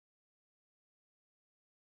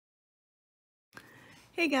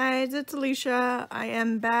Hey guys, it's Alicia. I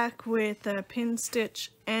am back with a pin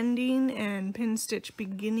stitch ending and pin stitch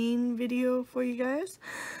beginning video for you guys.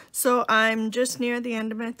 So I'm just near the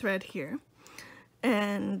end of my thread here,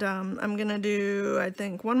 and I'm gonna do, I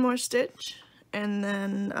think, one more stitch and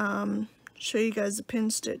then show you guys the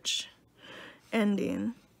pin stitch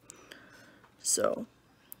ending. So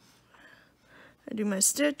I do my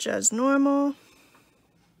stitch as normal,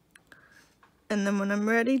 and then when I'm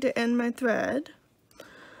ready to end my thread,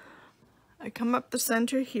 I come up the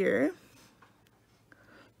center here.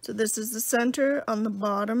 So this is the center on the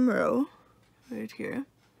bottom row, right here.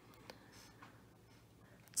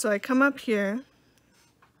 So I come up here,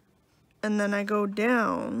 and then I go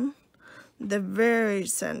down the very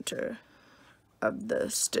center of the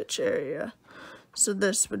stitch area. So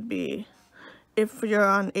this would be, if you're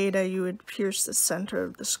on Ada, you would pierce the center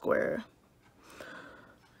of the square.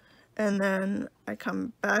 And then I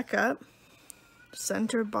come back up,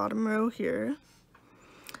 center bottom row here,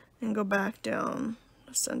 and go back down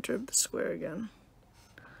the center of the square again.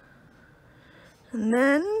 And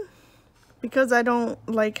then, because I don't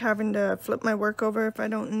like having to flip my work over if I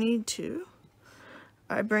don't need to,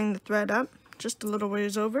 I bring the thread up just a little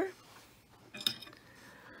ways over,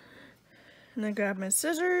 and I grab my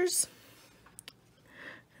scissors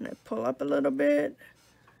and I pull up a little bit.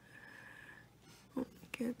 Oh,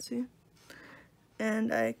 can't see.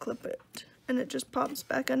 And I clip it, and it just pops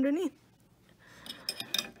back underneath.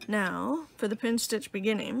 Now, for the pin stitch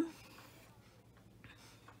beginning,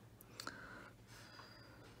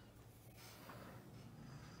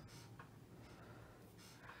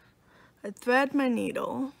 I thread my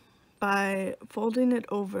needle by folding it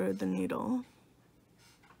over the needle,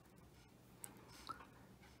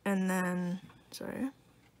 and then,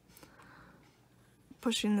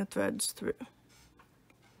 pushing the threads through.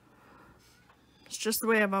 It's just the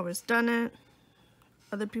way I've always done it.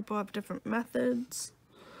 Other people have different methods,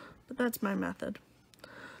 but that's my method.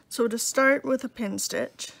 So to start with a pin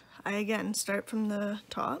stitch, I again start from the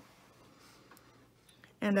top,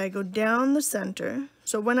 and I go down the center.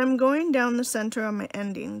 So when I'm going down the center on my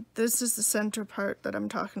ending, this is the center part that I'm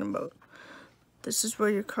talking about. This is where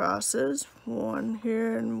your cross is, one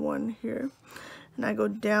here and one here, and I go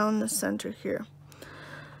down the center here.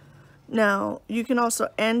 Now, you can also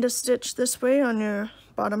end a stitch this way on your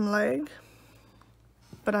bottom leg,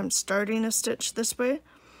 but I'm starting a stitch this way.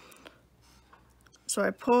 So I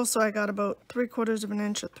pull, so I got about 3/4 of an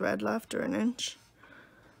inch of thread left, or an inch.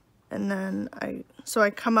 And then I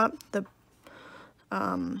come up the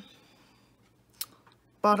bottom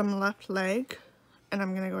left leg, and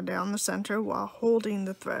I'm gonna go down the center while holding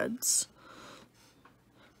the threads.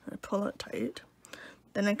 I pull it tight.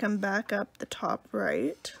 Then I come back up the top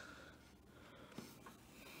right.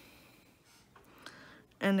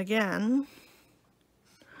 And again,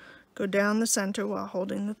 go down the center while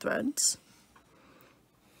holding the threads.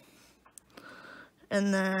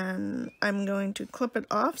 And then I'm going to clip it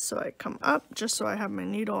off, so I come up just so I have my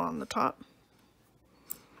needle on the top.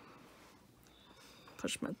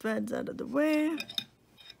 Push my threads out of the way.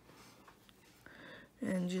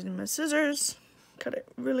 And using my scissors, cut it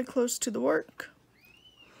really close to the work.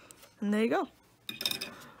 And there you go.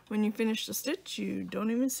 When you finish the stitch, you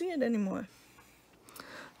don't even see it anymore.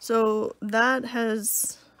 So that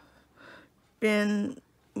has been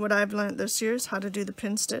what I've learned this year, is how to do the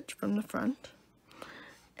pin stitch from the front.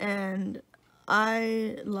 And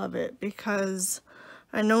I love it because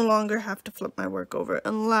I no longer have to flip my work over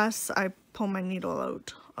unless I pull my needle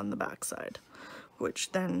out on the back side,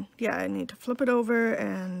 which then, yeah, I need to flip it over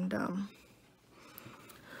and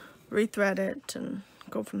rethread it and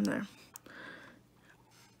go from there.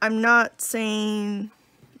 I'm not saying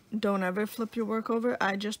don't ever flip your work over.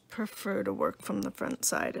 I just prefer to work from the front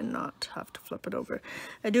side and not have to flip it over.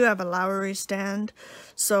 I do have a Lowry stand,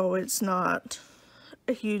 so it's not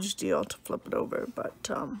a huge deal to flip it over,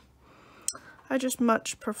 but I just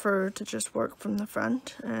much prefer to just work from the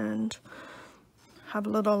front and have a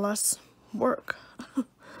little less work.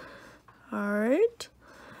 Alright.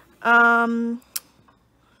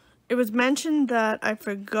 It was mentioned that I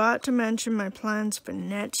forgot to mention my plans for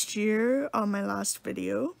next year on my last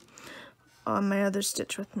video, on my other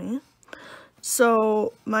Stitch With Me.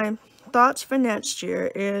 So my thoughts for next year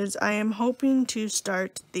is I am hoping to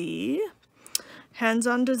start the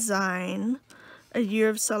hands-on design, a year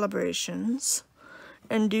of celebrations,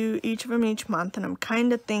 and do each of them each month. And I'm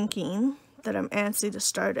kind of thinking that I'm antsy to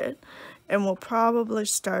start it, and we'll probably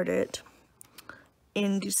start it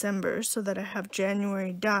in December so that I have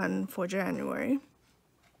January done for January.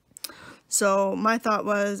 So my thought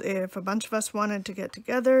was, if a bunch of us wanted to get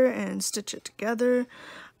together and stitch it together,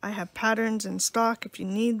 I have patterns in stock if you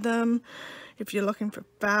need them. If you're looking for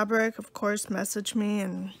fabric, of course, message me.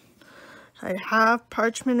 And I have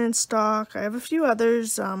parchment in stock. I have a few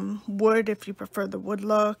others, wood if you prefer the wood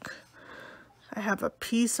look. I have a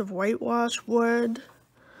piece of whitewash wood.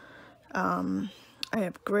 I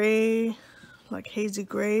have gray, like hazy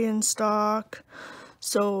gray in stock.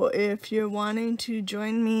 So if you're wanting to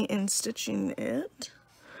join me in stitching it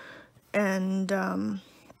and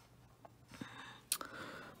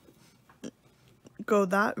go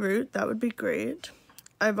that route, that would be great.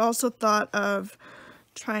 I've also thought of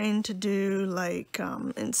trying to do like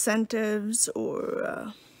incentives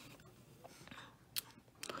or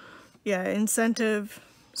incentive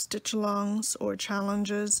stitch alongs or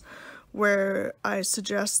challenges where I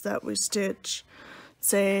suggest that we stitch,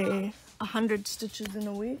 say, 100 stitches in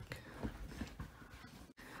a week.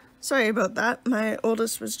 Sorry about that. My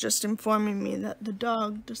oldest was just informing me that the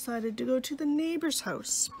dog decided to go to the neighbor's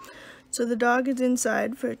house. So the dog is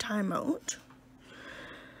inside for a timeout.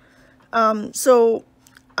 So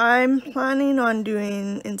I'm planning on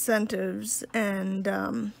doing incentives,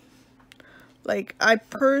 and like I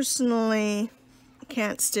personally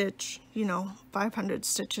can't stitch, 500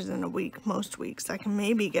 stitches in a week. Most weeks I can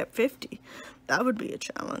maybe get 50. That would be a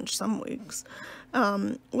challenge some weeks,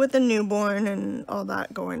 with a newborn and all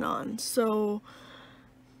that going on. So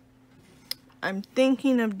I'm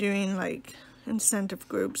thinking of doing like incentive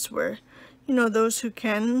groups where, those who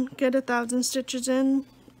can get 1,000 stitches in,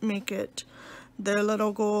 make it their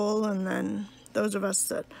little goal, and then those of us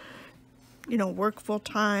that, work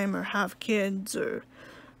full-time or have kids or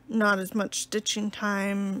not as much stitching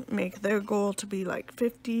time, make their goal to be like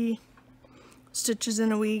 50 stitches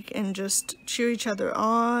in a week, and just cheer each other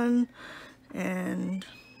on, and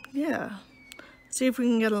yeah, see if we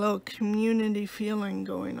can get a little community feeling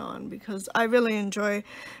going on, because I really enjoy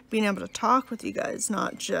being able to talk with you guys,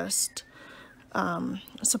 not just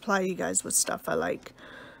supply you guys with stuff. I like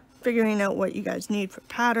figuring out what you guys need for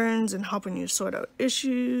patterns and helping you sort out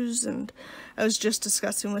issues. And I was just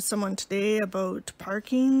discussing with someone today about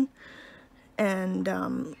parking and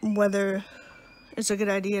whether it's a good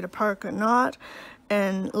idea to park or not.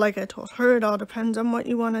 And like I told her, it all depends on what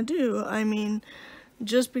you want to do. I mean,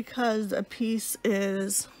 just because a piece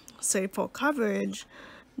is, say, full coverage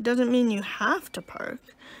doesn't mean you have to park.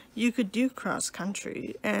 You could do cross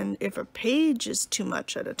country, and if a page is too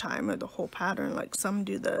much at a time, or the whole pattern, like some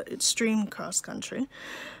do the extreme cross country,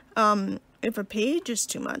 if a page is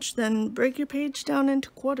too much, then break your page down into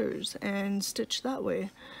quarters and stitch that way,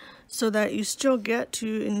 so that you still get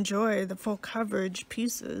to enjoy the full coverage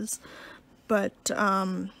pieces. But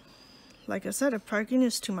like I said, if parking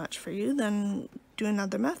is too much for you, then do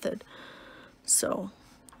another method. So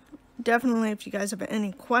definitely, if you guys have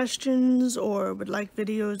any questions or would like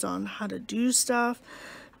videos on how to do stuff,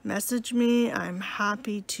 message me. I'm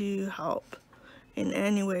happy to help in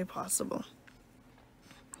any way possible.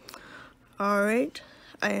 Alright,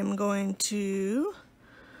 I am going to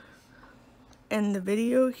end the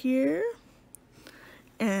video here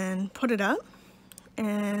and put it up.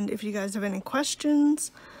 And if you guys have any questions,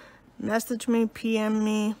 message me, PM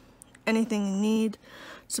me, anything you need.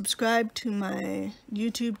 Subscribe to my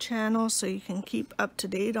YouTube channel so you can keep up to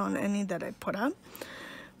date on any that I put up,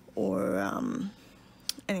 or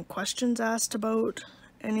any questions asked about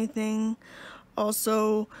anything.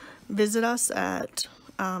 Also visit us at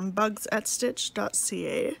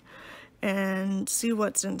bugsatstitch.ca and see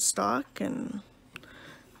what's in stock. And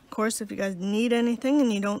of course, if you guys need anything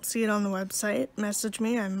and you don't see it on the website, message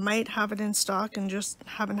me. I might have it in stock and just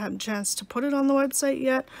haven't had a chance to put it on the website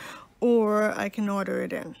yet, or I can order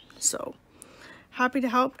it in. So happy to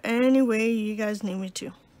help any way you guys need me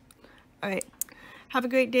to. Alright, have a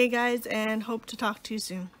great day, guys, and hope to talk to you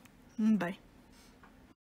soon. Bye.